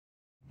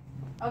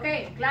Ok,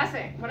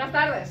 clase, buenas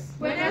tardes.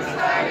 Buenas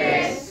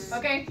tardes.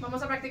 Ok,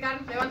 vamos a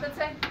practicar.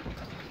 Levántense.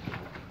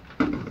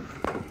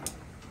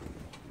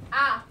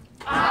 A.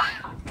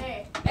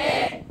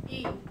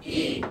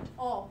 I.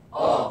 O.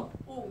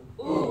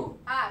 U.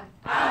 Ar.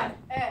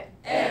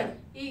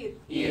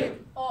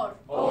 Ir. Or.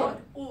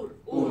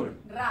 Ur.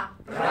 Ra.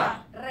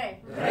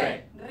 Re.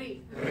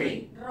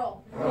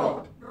 Ro.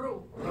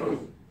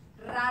 Ru.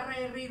 Ra,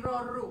 re, ri, ro,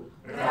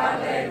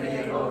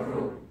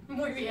 ru.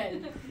 Muy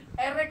bien.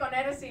 R con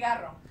R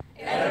cigarro.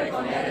 R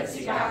con R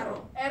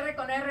cigarro. R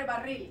con R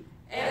barril.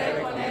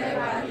 R con R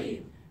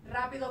barril.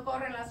 Rápido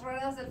corren las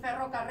ruedas del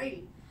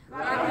ferrocarril.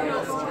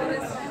 Rápido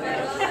corren las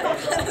ruedas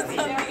del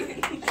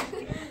ferrocarril.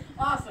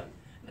 Awesome.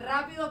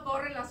 Rápido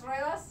corren las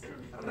ruedas.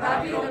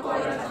 Rápido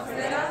corren las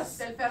ruedas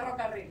del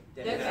ferrocarril.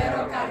 del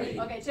ferrocarril.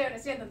 Okay, chévere,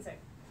 siéntense.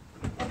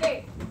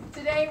 Okay,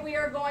 today we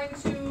are going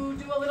to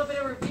do a little bit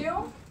of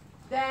review.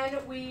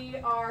 Then we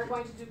are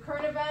going to do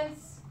current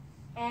events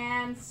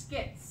and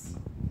skits.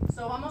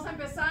 So vamos a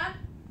empezar.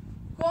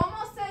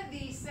 ¿Cómo se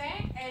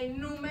dice el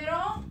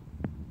número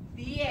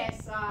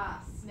 10?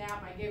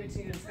 Snap, I gave it to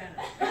you in Spanish.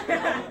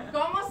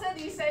 ¿Cómo se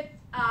dice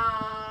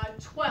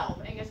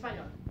 12 en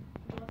español?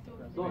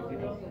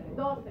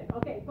 12.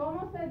 Ok,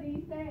 ¿cómo se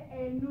dice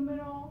el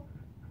número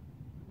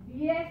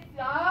 10?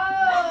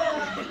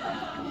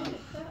 Oh!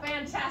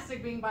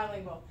 Fantastic being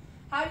bilingual.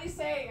 How do you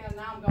say, and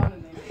now I'm going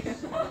in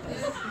English.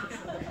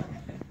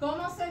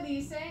 ¿Cómo se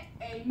dice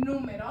el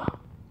número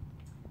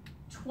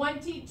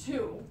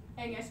 22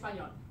 en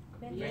español?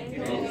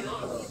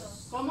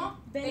 22. ¿Cómo?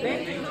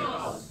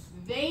 22.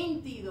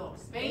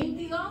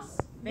 22.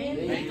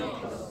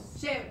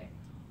 Chévere.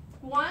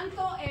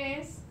 ¿Cuánto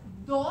es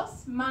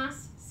 2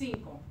 más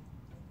 5?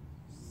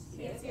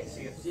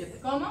 7.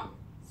 ¿Cómo?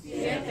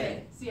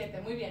 7.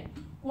 7, muy bien.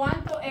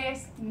 ¿Cuánto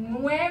es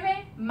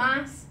 9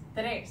 más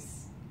 3?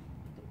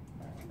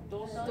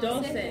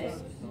 12.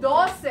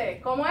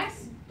 12, ¿cómo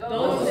es?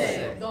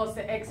 12.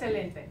 12,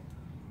 excelente.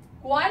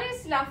 ¿Cuál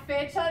es la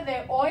fecha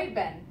de hoy,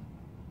 Ben?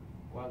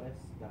 ¿Cuál es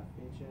la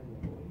fecha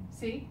de hoy?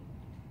 ¿Sí?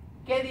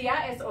 ¿Qué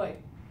día es hoy?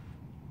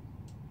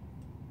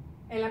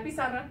 En la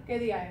pizarra, ¿qué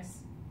día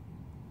es?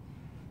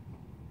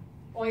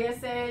 Hoy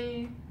es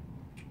el...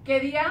 ¿Qué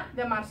día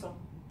de marzo?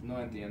 No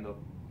entiendo.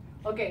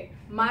 Ok,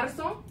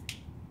 marzo.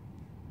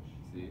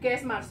 Sí. ¿Qué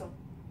es marzo?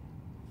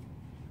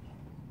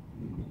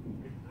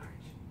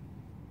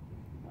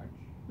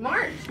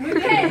 March, muy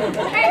bien,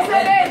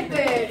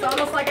 excelente. It's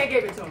almost like I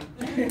gave it to him.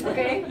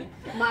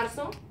 Ok,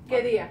 marzo,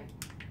 ¿qué día?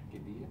 ¿Qué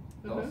día?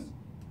 2.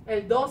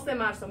 El 2 de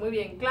marzo, muy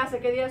bien. Clase,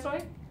 ¿qué día es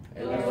hoy?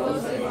 El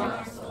 2 de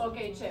marzo. Ok,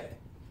 chévere.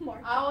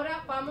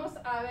 Ahora vamos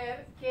a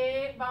ver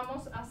qué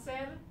vamos a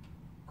hacer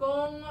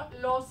con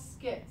los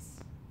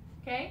skits.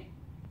 Ok,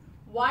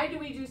 why do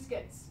we do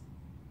skits?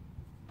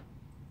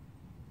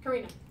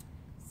 Karina.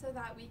 So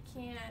that we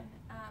can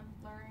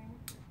learn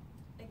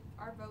like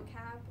our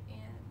vocab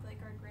and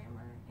like our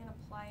grammar and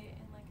apply it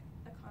in like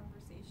a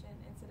conversation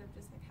instead of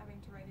just like having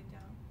to write it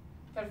down.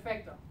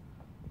 Perfecto.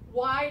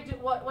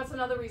 What's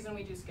another reason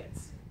we do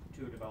skits?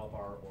 To develop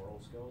our oral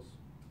skills.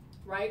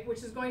 Right,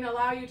 which is going to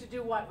allow you to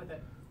do what with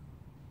it?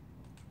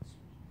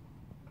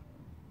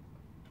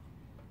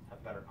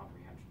 Have better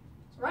comprehension.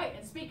 Right,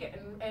 and speak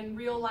it in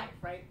real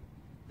life, right?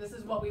 This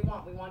is what we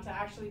want. We want to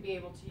actually be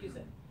able to use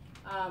it.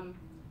 I'm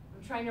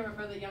trying to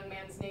remember the young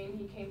man's name.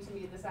 He came to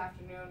me this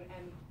afternoon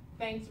and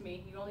thanked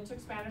me. He only took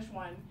Spanish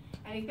 1,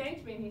 and he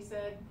thanked me and he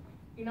said,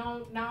 you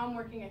know, now I'm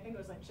working, I think it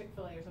was like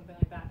Chick-fil-A or something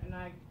like that, and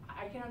I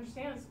can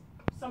understand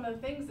some of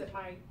the things that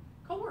my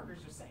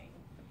coworkers are saying.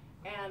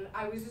 And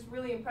I was just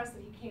really impressed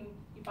that he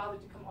bothered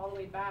to come all the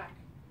way back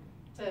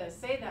to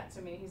say that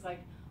to me. He's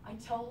like, I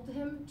told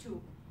him to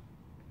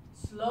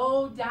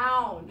slow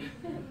down.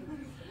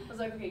 I was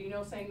like, okay, you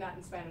know, saying that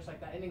in Spanish like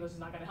that in English is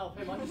not going to help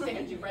him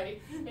understand you,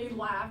 right? And he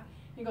laughed.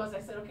 He goes,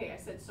 I said, okay. I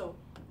said, so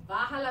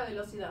baja la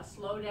velocidad,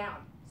 slow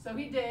down. So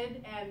he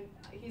did, and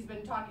he's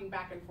been talking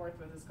back and forth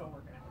with his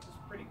coworker now, which is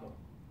pretty cool.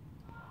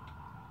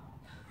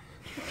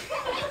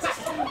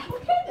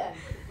 Okay then.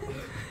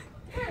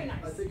 Very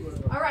nice.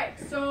 All right,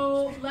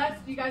 so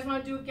you guys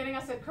want to do getting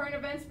us at current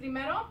events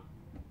primero?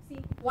 Sí.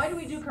 Why do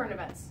we do current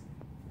events?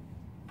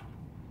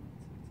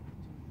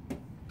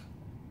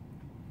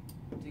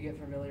 To get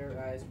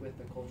familiarized with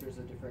the cultures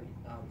of different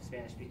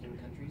Spanish-speaking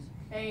countries.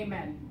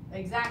 Amen.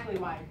 Exactly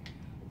why.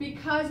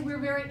 Because we're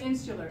very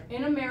insular.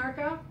 In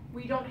America,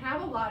 we don't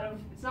have a lot of,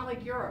 it's not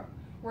like Europe,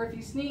 where if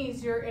you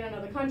sneeze, you're in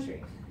another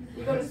country.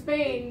 You go to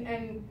Spain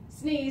and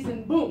sneeze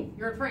and boom,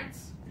 you're in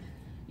France.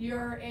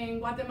 You're in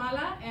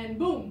Guatemala and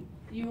boom,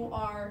 you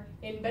are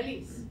in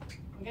Belize.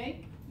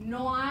 Okay?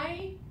 No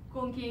hay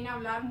con quien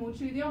hablar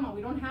mucho idioma.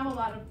 We don't have a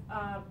lot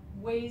of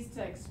ways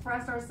to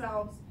express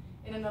ourselves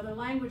in another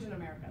language in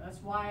America.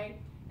 That's why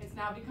it's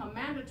now become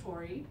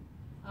mandatory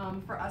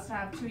for us to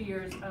have 2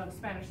 years of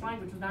Spanish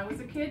language. When I was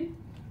a kid,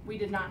 we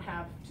did not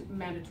have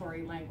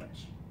mandatory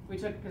language. We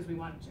took it because we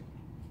wanted to.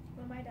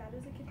 When my dad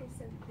was a kid, they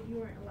said that you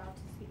weren't allowed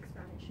to speak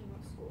Spanish in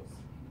most schools.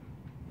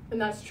 And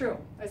that's true,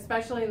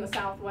 especially in the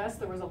Southwest.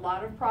 There was a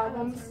lot of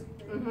problems.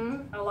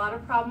 A lot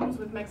of problems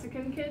with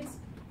Mexican kids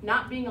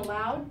not being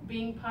allowed,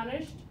 being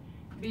punished,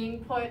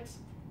 being put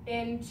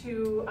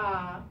into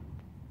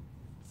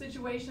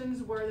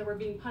situations where they were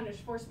being punished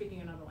for speaking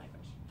another language.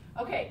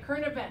 Okay,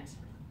 current event.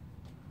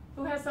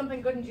 Who has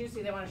something good and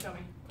juicy they want to show me?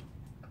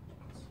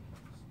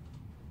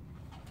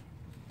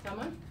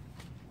 Someone?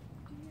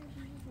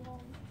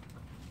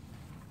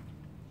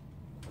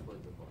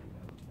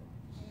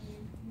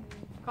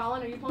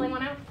 Colin, are you pulling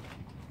one out?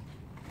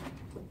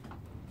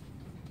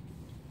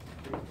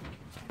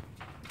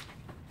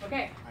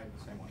 Okay. I have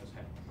the same one as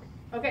him.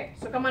 Okay,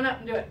 so come on up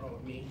and do it. Oh,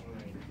 me?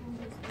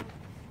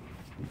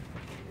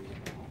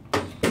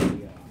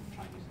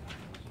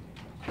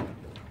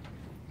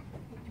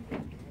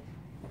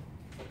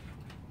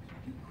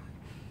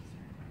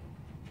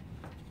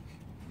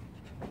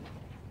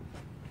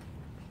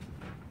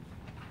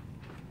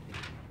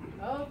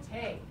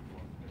 Okay.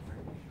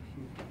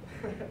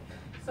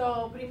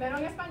 So, primero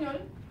en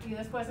español y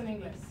después en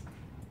inglés.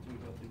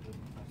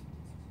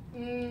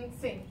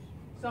 Sí.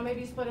 So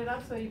maybe split it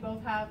up so you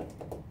both have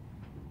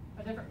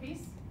a different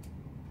piece.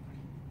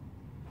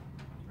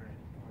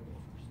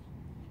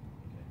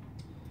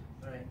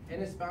 Alright.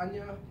 En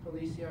España,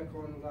 policía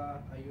con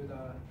la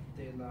ayuda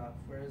de las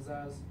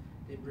fuerzas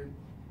de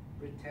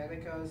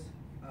británicas,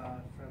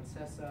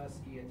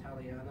 francesas y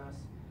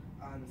italianas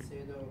han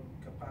sido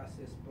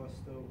capaces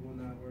puesto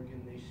una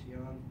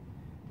organización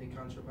de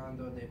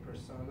contrabando de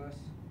personas.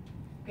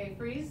 Okay,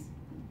 freeze.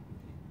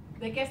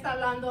 ¿De qué está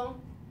hablando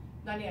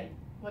Daniel?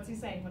 What's he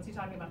saying? What's he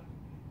talking about?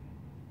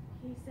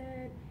 He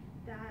said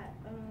that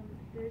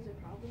there's a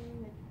problem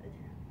with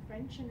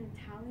French and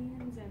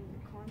Italians and the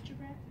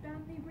contraband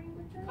they bring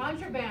with them.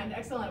 Contraband,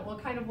 excellent.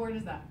 What kind of word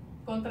is that?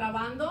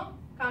 Contrabando,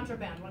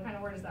 contraband. What kind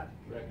of word is that?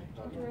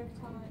 Direct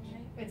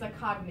cognate. It's a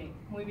cognate.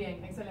 Muy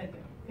bien, excelente.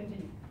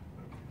 Continue.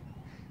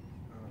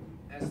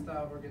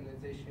 Esta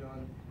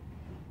organización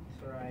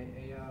trae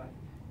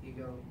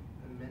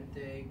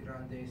igualmente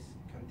grandes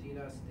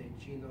cantidades de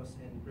chinos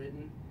en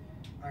Britain,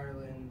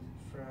 Ireland,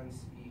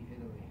 France y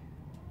Italy.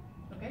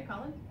 Okay,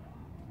 Colin?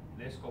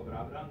 Les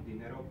cobraban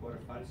dinero por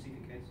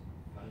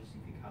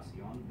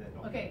falsificación de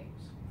documentos. Okay,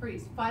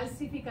 freeze.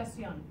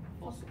 Falsificación.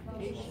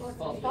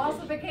 Falsification.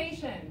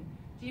 Falsification.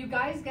 Do you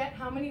guys get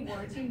how many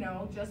words you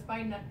know just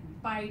by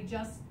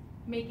just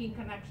making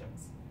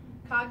connections?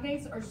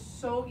 Cognates are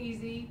so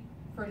easy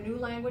for new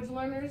language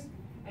learners,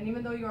 and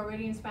even though you're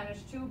already in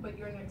Spanish too, but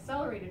you're in an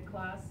accelerated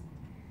class,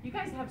 you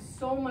guys have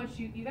so much,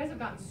 you guys have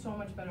gotten so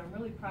much better. I'm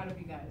really proud of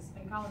you guys.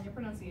 And Colin, your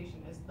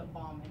pronunciation is the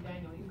bomb. And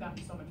Daniel, you've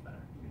gotten so much better.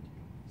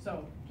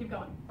 So, keep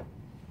going.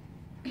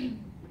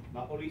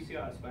 La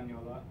policía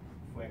española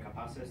fue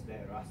capaces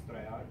de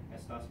rastrear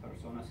estas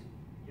personas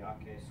ya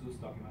que sus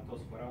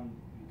documentos fueron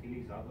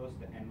utilizados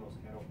en los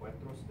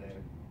aeropuertos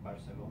de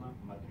Barcelona,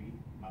 Madrid,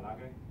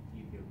 Málaga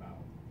y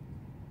Bilbao.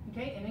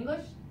 Okay, in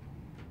English?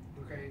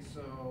 Okay,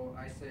 so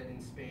I said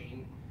in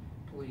Spain,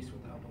 police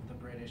with the help of the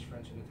British,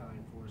 French, and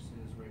Italian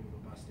forces were able to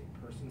bust a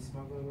person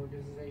smuggling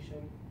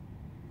organization.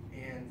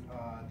 And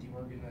the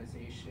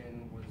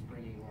organization was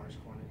bringing large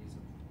quantities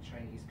of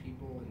Chinese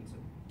people into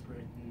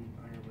Britain,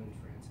 Ireland,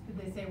 France. Did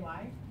they say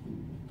why?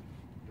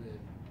 To get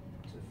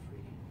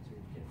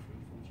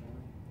free from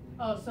China.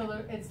 Oh, so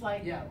it's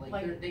like, Yeah,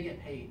 like they get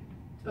paid.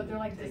 but they're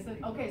like, take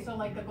people. okay, so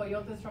like the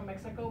coyotes from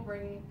Mexico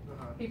bring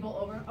people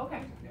over?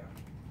 Okay. Yeah.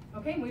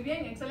 Okay, muy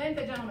bien,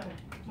 excelente, gentlemen.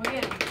 Muy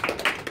bien.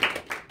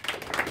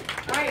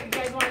 All right, you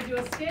guys want to do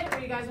a skit, or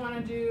you guys want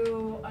to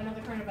do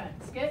another current event?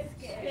 Skit?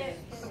 Skit.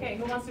 Okay,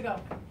 who wants to go?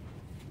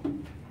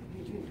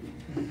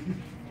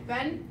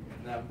 Ben?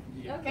 No.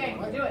 Okay,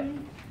 do it.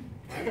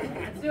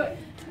 Let's do it.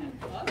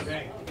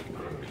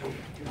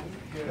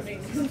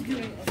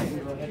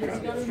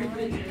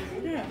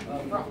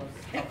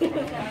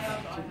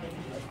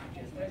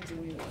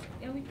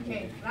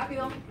 Okay,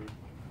 rápido.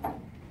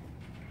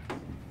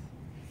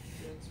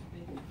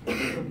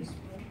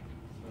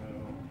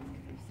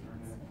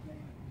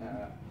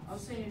 I'll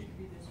say it should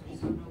be this way,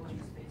 so no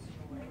one's facing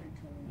away.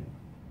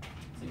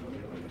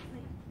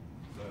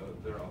 So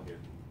they're all here.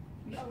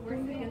 We're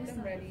gonna get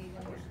them ready.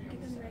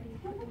 Get them ready.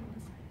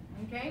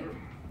 Okay, guys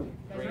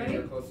Bring ready?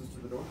 your closest to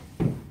the door.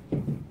 Do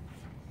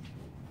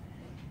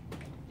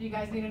you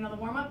guys need another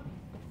warm-up?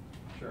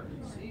 Sure. A,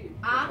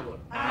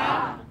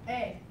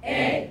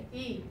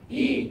 E,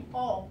 I,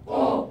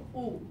 O,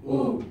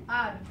 U,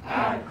 ad,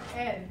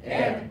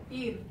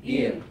 ir,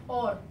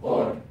 or,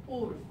 ur,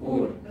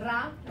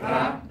 ra,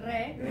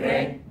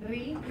 re,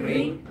 ri,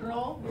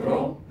 ro,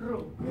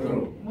 ru.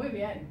 Muy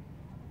bien.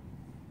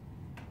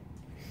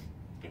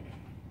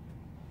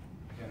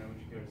 Jenna, would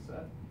you care to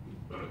set?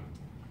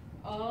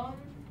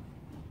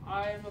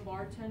 I am a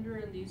bartender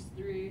and these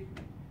three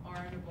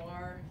are in a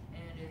bar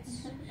and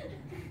it's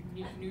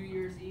New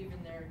Year's Eve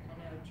and they're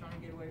kind of trying to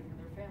get away from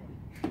their family.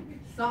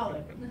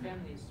 Solid.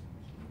 Families.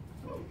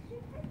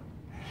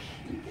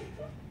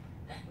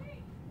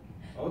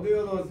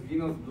 Odio los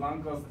vinos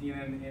blancos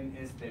tienen en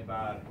este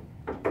bar.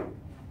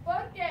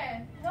 ¿Por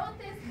qué? No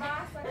te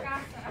vas a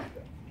casa.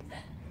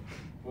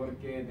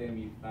 porque de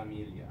mi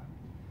familia.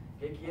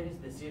 ¿Qué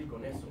quieres decir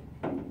con eso?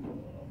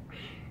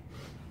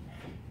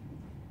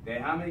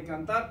 Déjame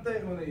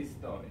contarte una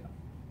historia.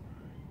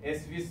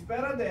 Es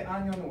víspera de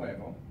Año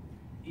Nuevo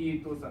y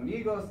tus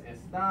amigos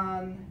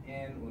están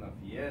en una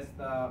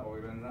fiesta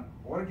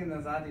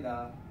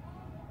organizada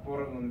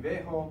por un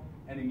viejo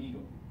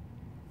enemigo.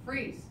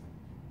 Freeze.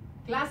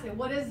 Clase,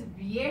 what is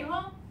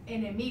viejo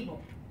enemigo?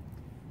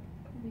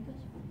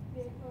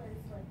 Vehicle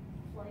is like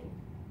flight.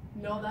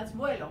 No, that's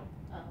vuelo.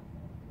 Oh.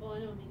 Well, I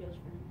know Amigo's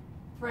friend.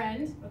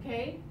 Friend,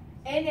 okay?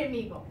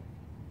 Enemigo.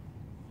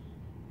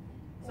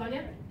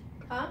 Sonia?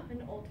 Huh?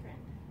 An old friend.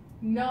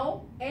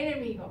 No,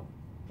 enemigo.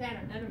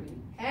 Tanner.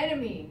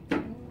 Enemy.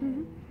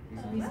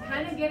 So he's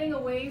kind of getting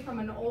away from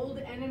an old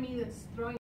enemy that's throwing